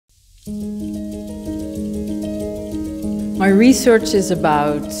My research is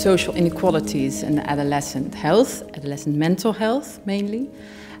about social inequalities in adolescent health, adolescent mental health mainly.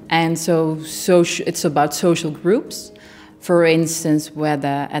 And so it's about social groups. For instance,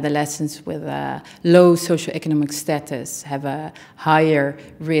 whether adolescents with a low socioeconomic status have a higher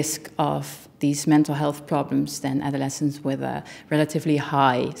risk of these mental health problems than adolescents with a relatively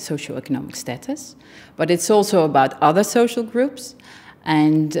high socioeconomic status. But it's also about other social groups,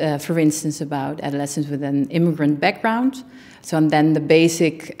 and for instance about adolescents with an immigrant background. So and then the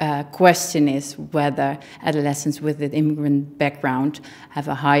basic question is whether adolescents with an immigrant background have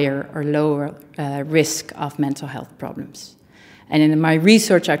a higher or lower risk of mental health problems. And in my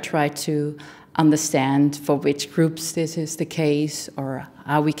research I try to understand for which groups this is the case or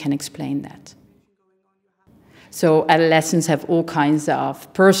how we can explain that. So adolescents have all kinds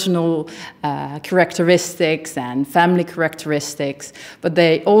of personal characteristics and family characteristics, but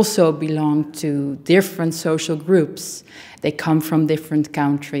they also belong to different social groups. They come from different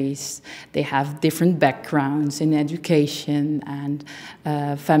countries, they have different backgrounds in education and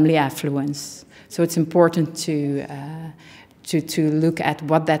family affluence. So it's important to look at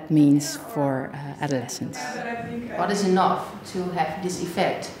what that means for adolescents. What is enough to have this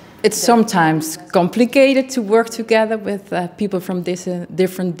effect? It's sometimes complicated to work together with people from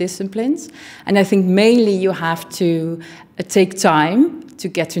different disciplines. And I think mainly you have to take time to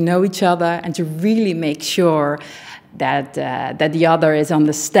get to know each other and to really make sure that the other is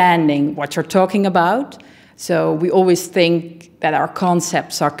understanding what you're talking about. So we always think that our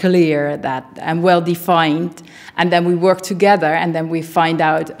concepts are clear and well defined, and then we work together and then we find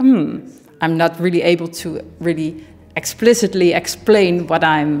out, I'm not really able to really explicitly explain what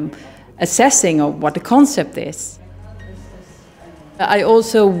I'm assessing or what the concept is. I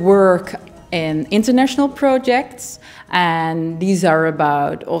also work in international projects, and these are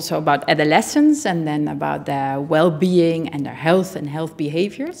also about adolescents and then about their well-being and their health and health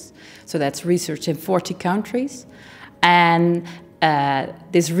behaviors. So that's research in 40 countries. And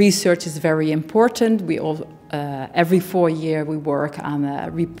this research is very important. We all every 4 years we work on a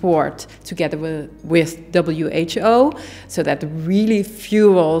report together with WHO, so that really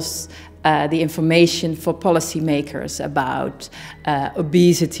fuels the information for policymakers about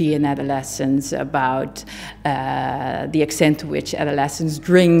obesity in adolescents, about the extent to which adolescents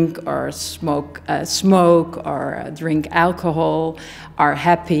drink or smoke or drink alcohol, are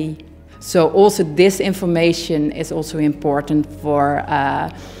happy. So also this information is also important for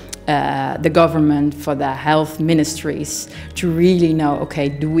the government, for the health ministries, to really know, okay,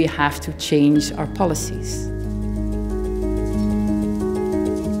 do we have to change our policies?